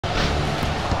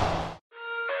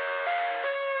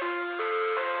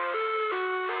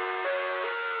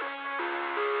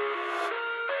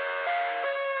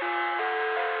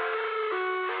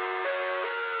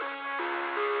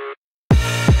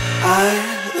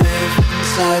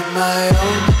inside my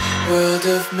own world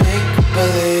of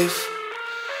make-believe.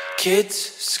 Kids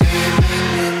screaming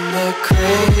in the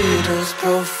cradles,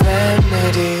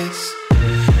 profanities.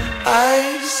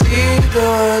 I see the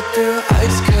world through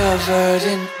ice covered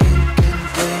in ink and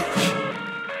bleach.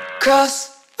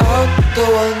 Cross out the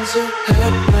ones who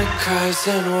heard my cries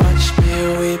and watched me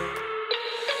weep.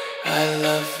 I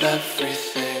love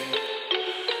everything.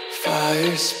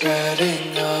 Fire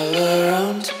spreading all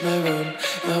around my room.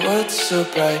 My world's so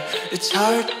bright, it's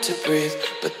hard to breathe,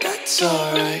 but that's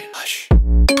alright. Hush.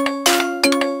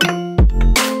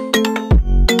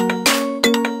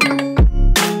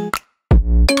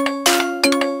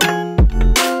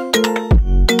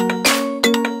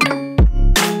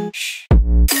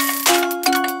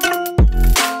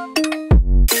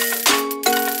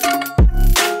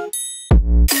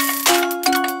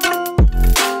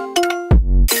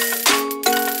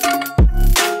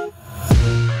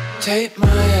 Take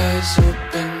my eyes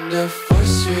open to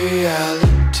force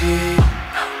reality.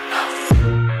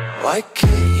 Why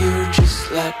can't you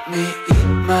just let me eat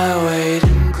my weight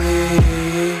in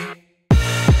glee?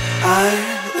 I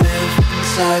live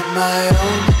inside my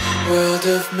own world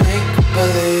of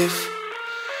make-believe.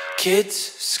 Kids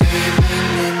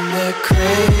screaming in their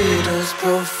cradles,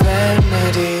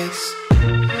 profanities.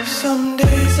 Some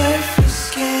days I feel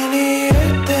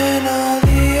skinnier than all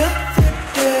the other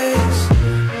days.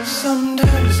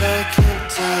 Sometimes I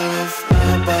can't tell if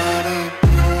my body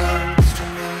belongs to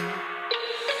me.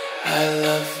 I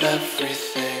love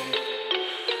everything.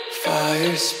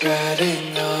 Fire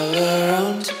spreading all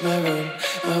around my room.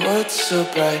 My world's so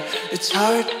bright, it's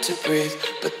hard to breathe,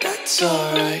 but that's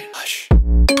alright. Hush.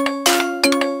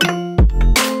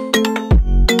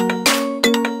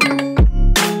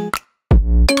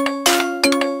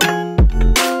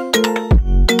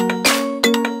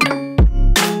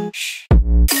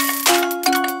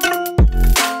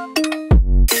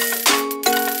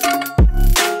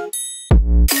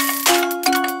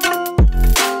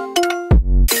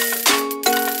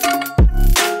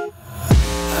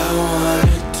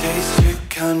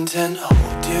 Content,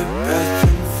 hold your breath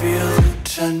and feel the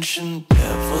tension.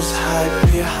 Devils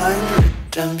hide behind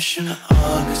redemption.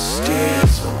 Honesty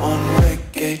is a one-way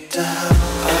gate to hell.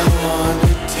 I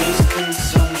wanna taste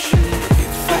consumption.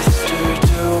 Breathe faster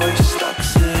to waste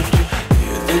oxygen.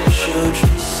 Hear the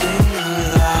children sing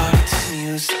aloud. It's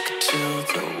music till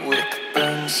the wick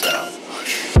burns out.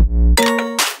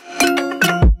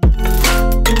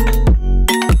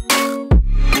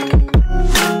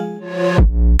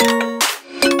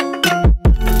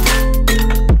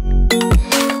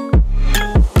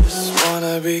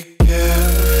 Be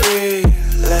carefree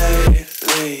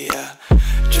lately, yeah.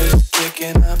 Just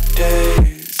picking up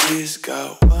daisies.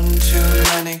 Got one too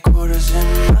many quarters in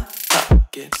my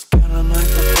pockets. Count 'em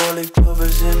like the 4-leaf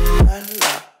clovers in my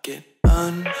locket.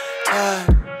 Untied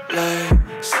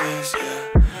laces,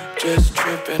 yeah. Just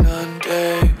tripping on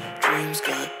daydreams.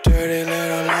 Got dirty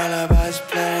little lullabies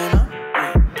playing on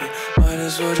repeat. Might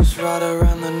as well just ride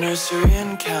around the nursery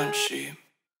and count sheep.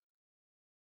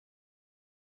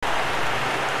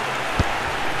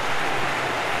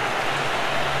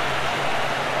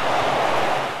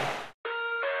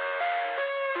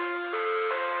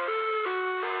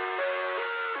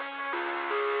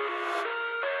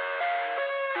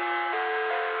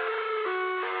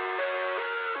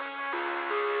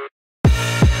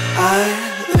 I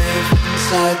live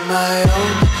inside my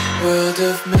own world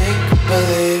of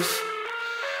make-believe.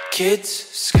 Kids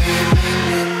screaming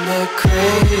in the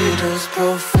cradles,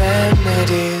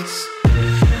 profanities.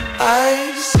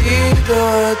 I see the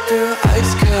world through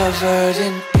ice covered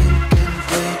in ink and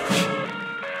bleach.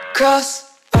 Cross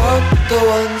out the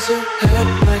ones who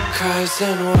heard my cries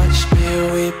and watched me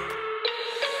weep.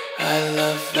 I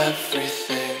love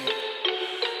everything.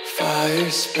 Fire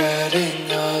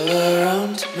spreading all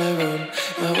around my room.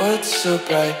 My world's so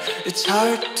bright, it's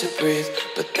hard to breathe,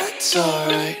 but that's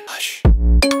alright. Hush.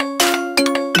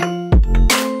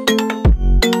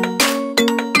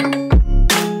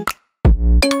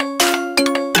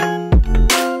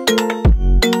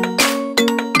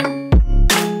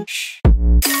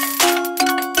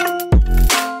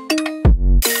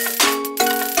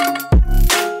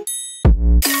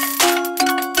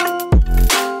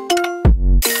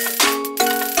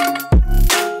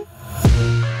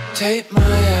 Take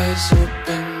my eyes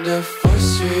open to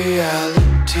force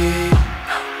reality.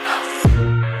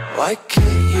 Why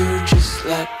can't you just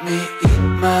let me eat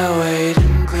my weight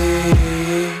in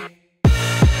glee?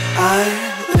 I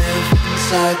live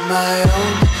inside my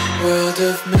own world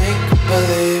of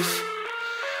make-believe.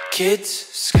 Kids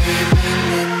screaming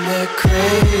in their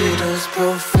cradles,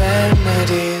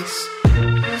 profanities.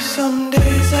 Someday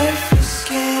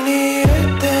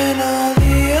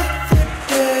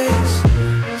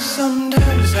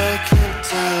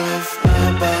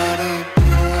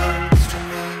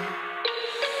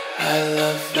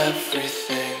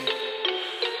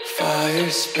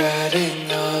Fire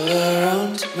spreading all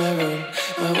around my room.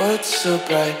 My world's so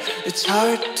bright, it's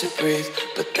hard to breathe,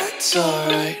 but that's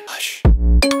alright. Hush.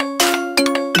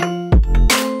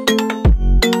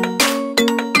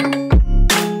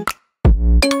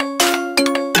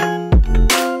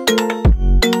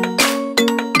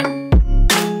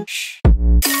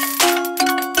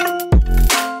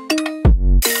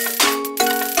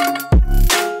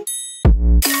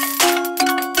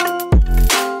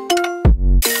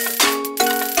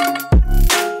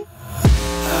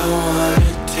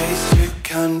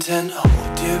 Content,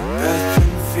 hold your breath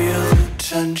and feel the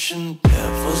tension.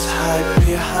 Devils hide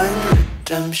behind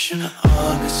redemption.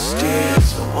 Honesty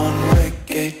is a one-way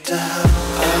gate to hell.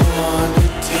 I wanna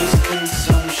taste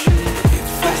consumption,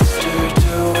 breathe faster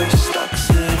to waste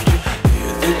oxygen.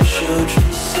 Hear the children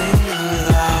sing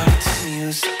aloud. It's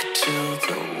music till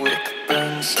the wick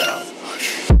burns out.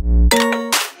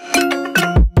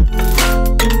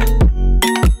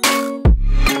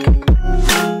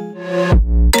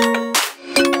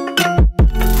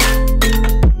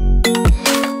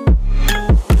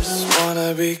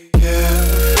 Be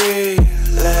carefree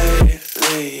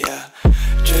lately, yeah.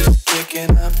 Just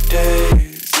kicking up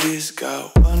daisies.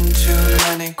 Got one too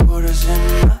many quarters in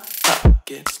my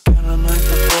pockets. Counting like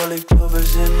the 4-leaf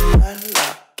clovers in my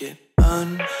locket.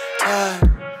 Untied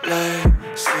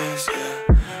laces,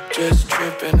 yeah. Just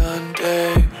tripping on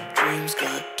daydreams.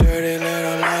 Got dirty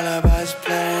little lullabies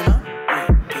playing on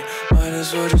repeat. Might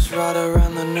as well just ride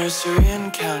around the nursery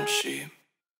and count sheep.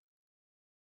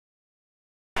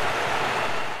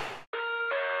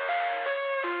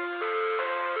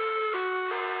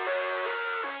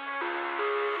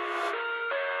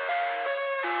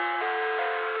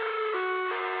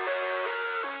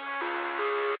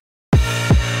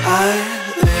 I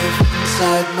live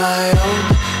inside my own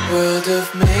world of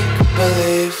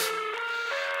make-believe.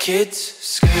 Kids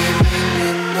screaming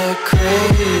in their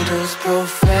cradles,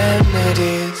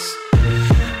 profanities.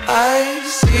 I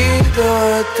see the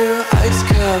world through eyes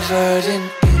covered in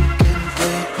ink and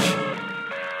bleach.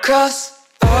 Cross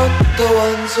out the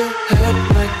ones who heard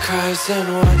my cries and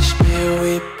watched me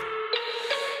weep.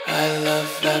 I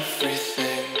love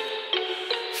everything.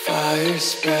 Fire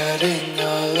spreading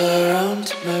all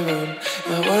around my room.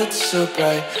 My world's so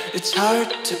bright, it's hard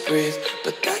to breathe,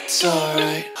 but that's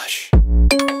alright. Hush.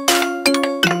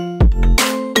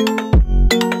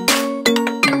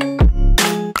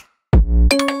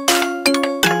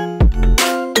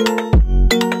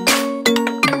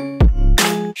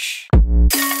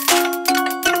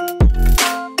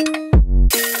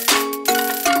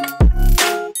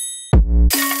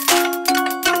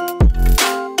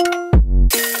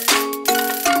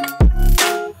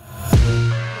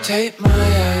 Take my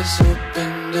eyes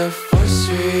open to force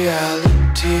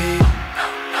reality.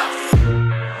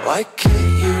 Why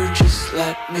can't you just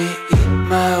let me eat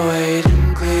my weight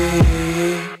in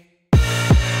glee?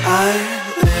 I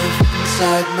live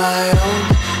inside my own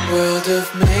world of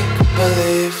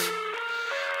make-believe.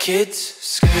 Kids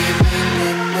screaming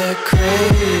in their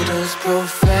cradles,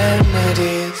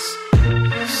 profanities.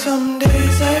 Some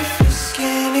days I feel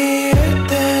skinnier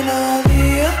than all the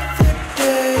other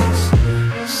days.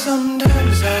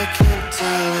 Sometimes I can't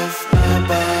tell if my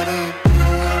body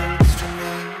belongs to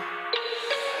me.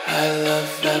 I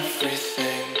love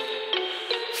everything.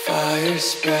 Fire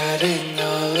spreading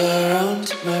all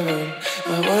around my room.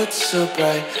 My world's so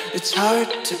bright, it's hard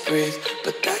to breathe,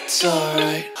 but that's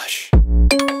alright. Hush.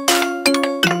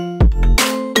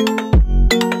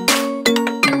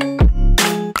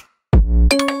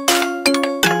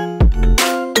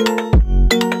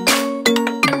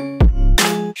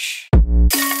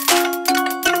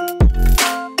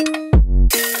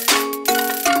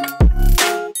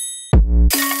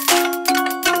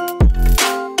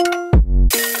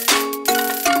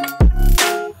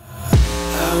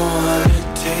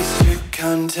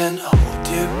 Content, hold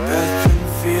your breath and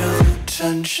feel the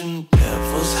tension.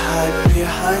 Devils hide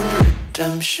behind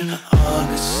redemption.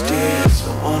 Honesty is a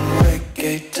one-way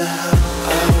gate to hell.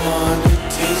 I wanna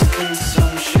taste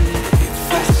consumption, breathe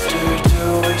faster to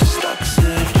waste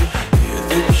oxygen. Hear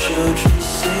the children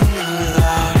sing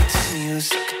aloud. It's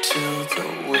music till the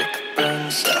wick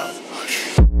burns out.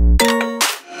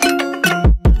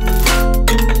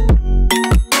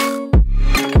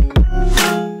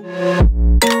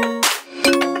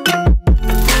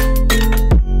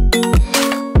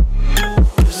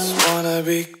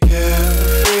 Be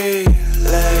carefree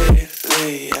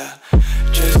lately, yeah.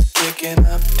 Just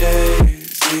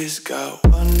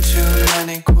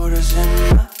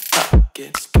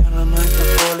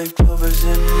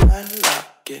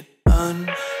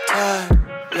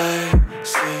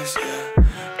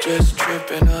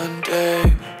tripping on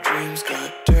daydreams.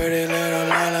 Got dirty little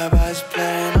lullabies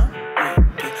playing on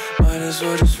repeat. Might as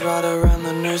well just ride around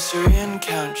the nursery and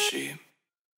count sheep.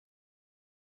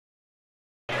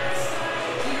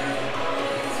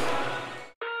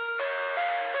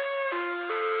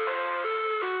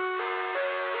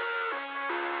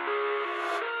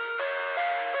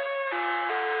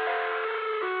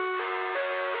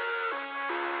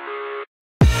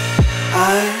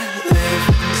 I live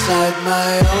inside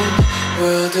my own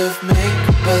world of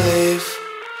make-believe.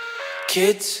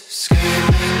 Kids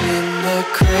screaming in the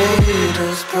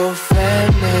cradles,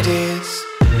 profanities.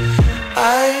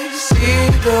 I see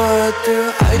the world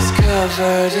through eyes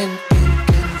covered in ink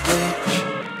and bleach.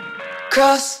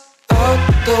 Cross out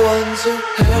the ones who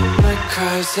heard my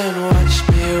cries and watched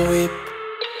me weep.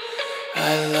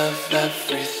 I love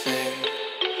everything.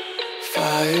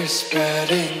 Fire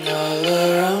spreading all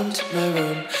around my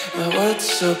room. My world's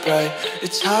so bright,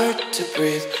 it's hard to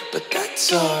breathe, but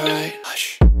that's alright.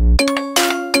 Hush.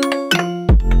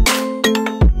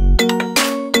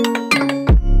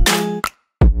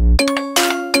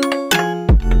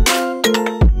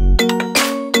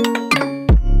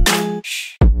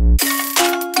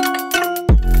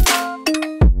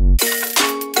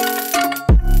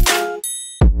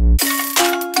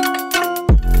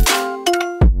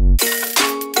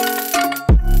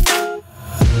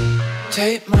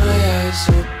 Take my eyes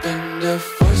open to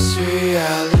force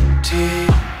reality.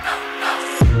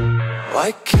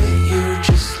 Why can't you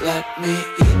just let me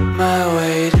eat my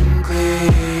weight in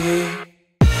glee?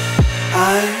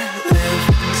 I live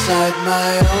inside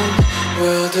my own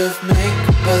world of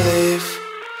make-believe.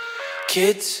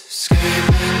 Kids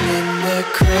screaming in the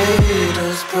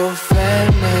cradles,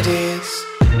 profanities.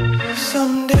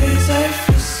 Some days I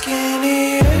feel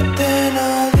skinnier than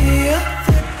all the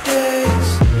other days.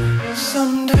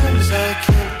 Sometimes I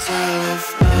can't tell if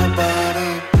my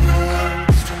body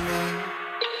belongs to me.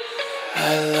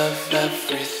 I love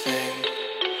everything.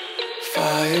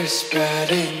 Fire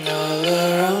spreading all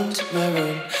around my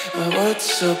room. My world's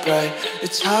so bright,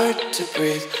 it's hard to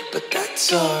breathe, but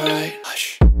that's alright.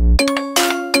 Hush.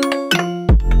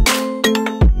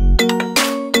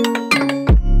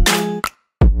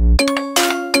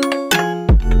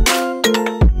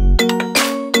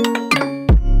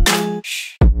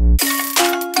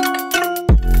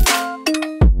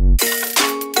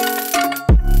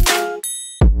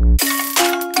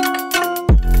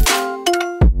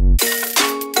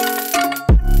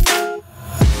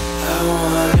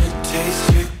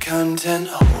 Content,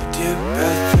 hold your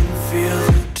breath and feel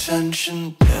the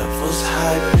tension. Devils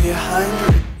hide behind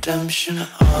redemption.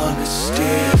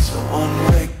 Honesty is a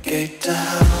one-way gate to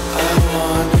hell. I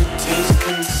wanna taste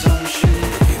consumption,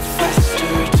 breathe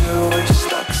faster to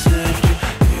waste oxygen.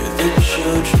 Hear the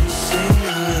children sing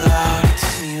aloud.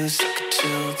 It's music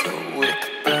till the wick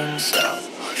burns out.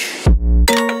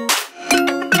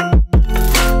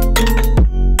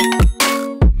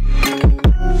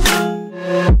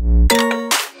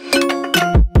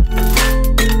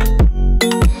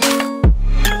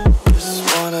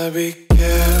 Be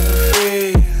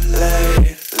carefree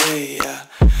lately, yeah.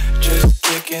 Just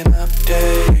kicking up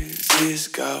daisies.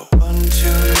 Got one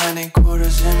too many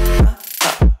quarters in my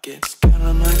pockets. Count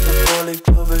 'em like the four-leaf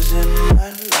clovers in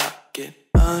my locket.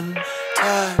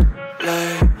 Untied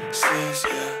laces,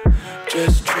 yeah.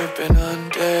 Just tripping on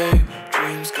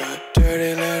daydreams. Got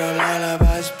dirty little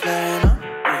lullabies playing on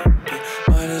repeat.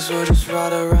 Might as well just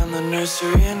ride around the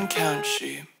nursery and count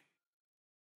sheep.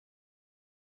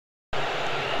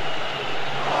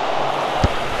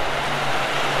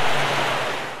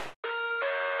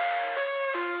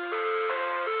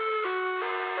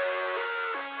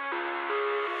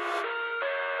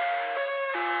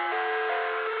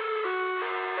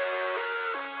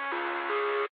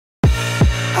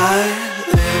 I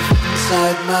live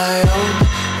inside my own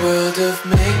world of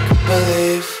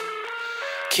make-believe.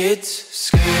 Kids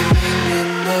screaming in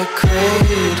the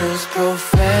cradles,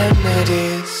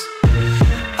 profanities.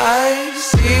 I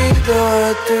see the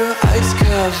world through eyes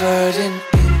covered in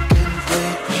ink and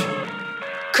bleach.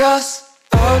 Cross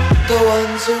out the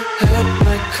ones who heard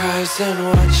my cries and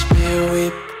watched me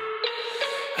weep.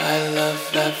 I love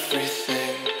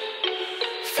everything.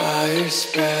 Fire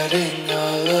spreading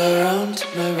all around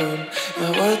my room.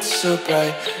 My world's so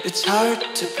bright, it's hard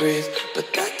to breathe, but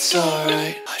that's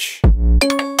alright. Hush.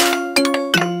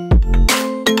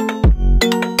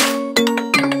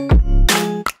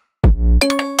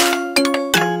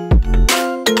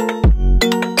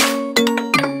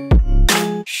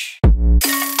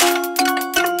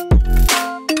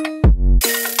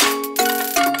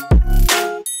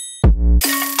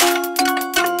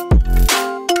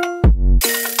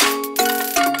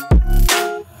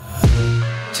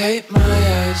 Take my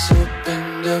eyes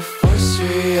open to force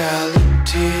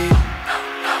reality.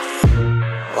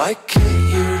 Why can't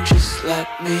you just let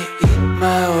me eat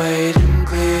my weight in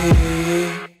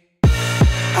glee?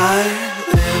 I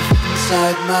live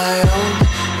inside my own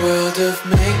world of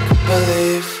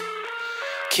make-believe.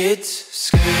 Kids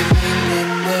screaming in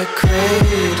their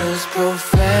cradles,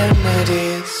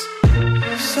 profanities.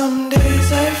 Some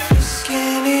days I feel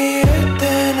skinnier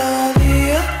than all the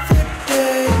other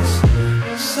days.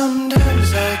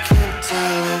 Sometimes I can't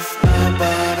tell if my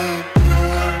body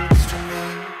belongs to me.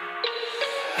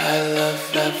 I love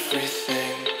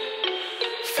everything.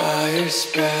 Fire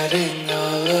spreading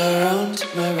all around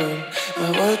my room.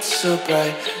 My world's so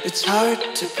bright, it's hard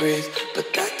to breathe,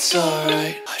 but that's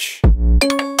alright. Hush.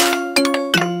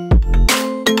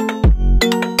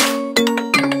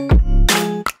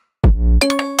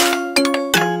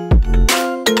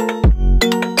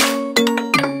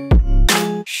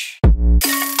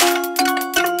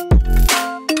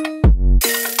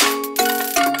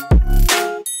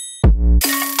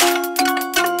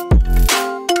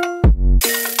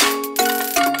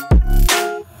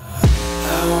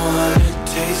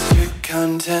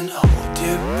 Content, hold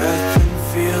your breath and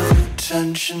feel the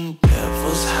tension.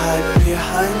 Devils hide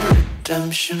behind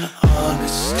redemption.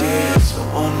 Honesty is a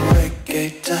one-way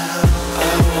gate to hell.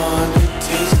 I wanna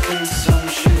taste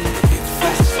consumption, breathe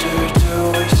faster to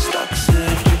waste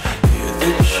oxygen. Hear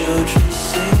the children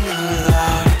sing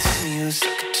aloud. It's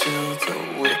music till the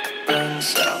wick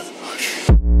burns out.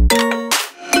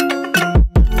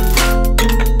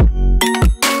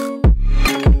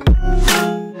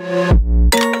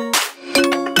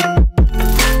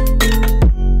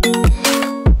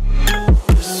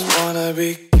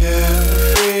 Be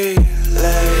carefree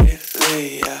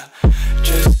lately, yeah.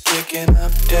 Just kicking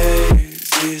up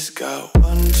daisies. Got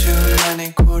one too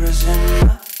many quarters in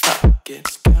my pocket.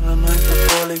 Counting like the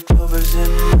four-leaf clovers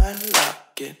in my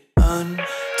locket.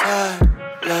 Untied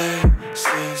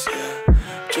laces, yeah.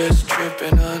 Just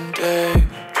tripping on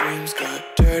daydreams. Got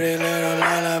dirty little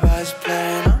lullabies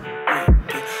playing on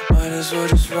repeat. Might as well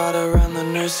just ride around the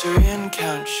nursery and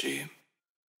count sheep.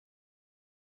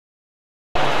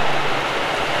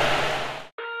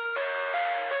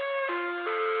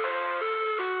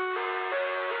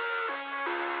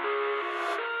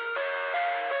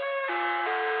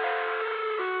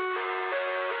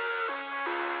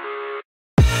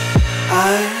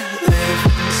 I live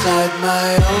inside my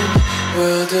own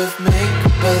world of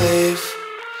make-believe.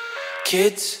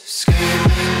 Kids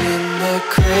screaming in their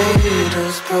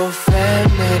cradles,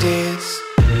 profanities.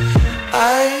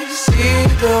 I see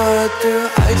the world through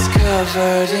ice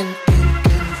covered in ink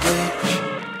and bleach.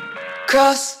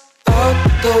 Cross out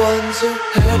the ones who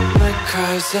heard my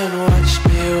cries and watched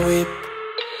me weep.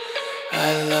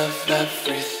 I love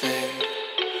everything.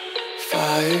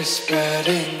 Fire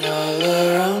spreading all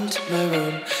around my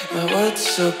room. My world's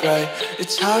so bright,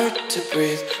 it's hard to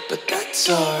breathe, but that's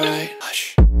alright.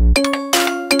 Hush.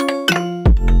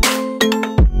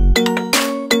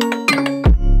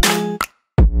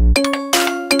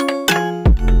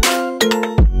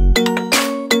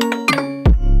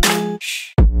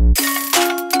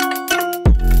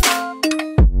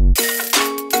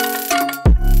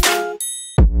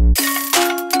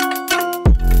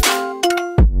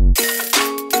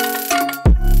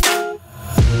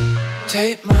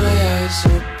 Take my eyes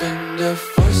open to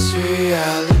force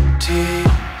reality.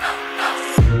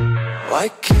 Why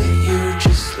can't you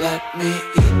just let me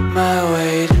eat my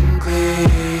weight in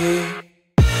glee?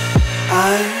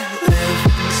 I live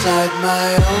inside my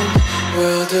own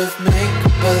world of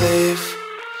make-believe.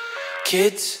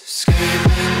 Kids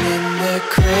screaming in their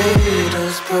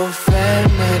cradles,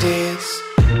 profanities.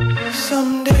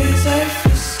 Some days I feel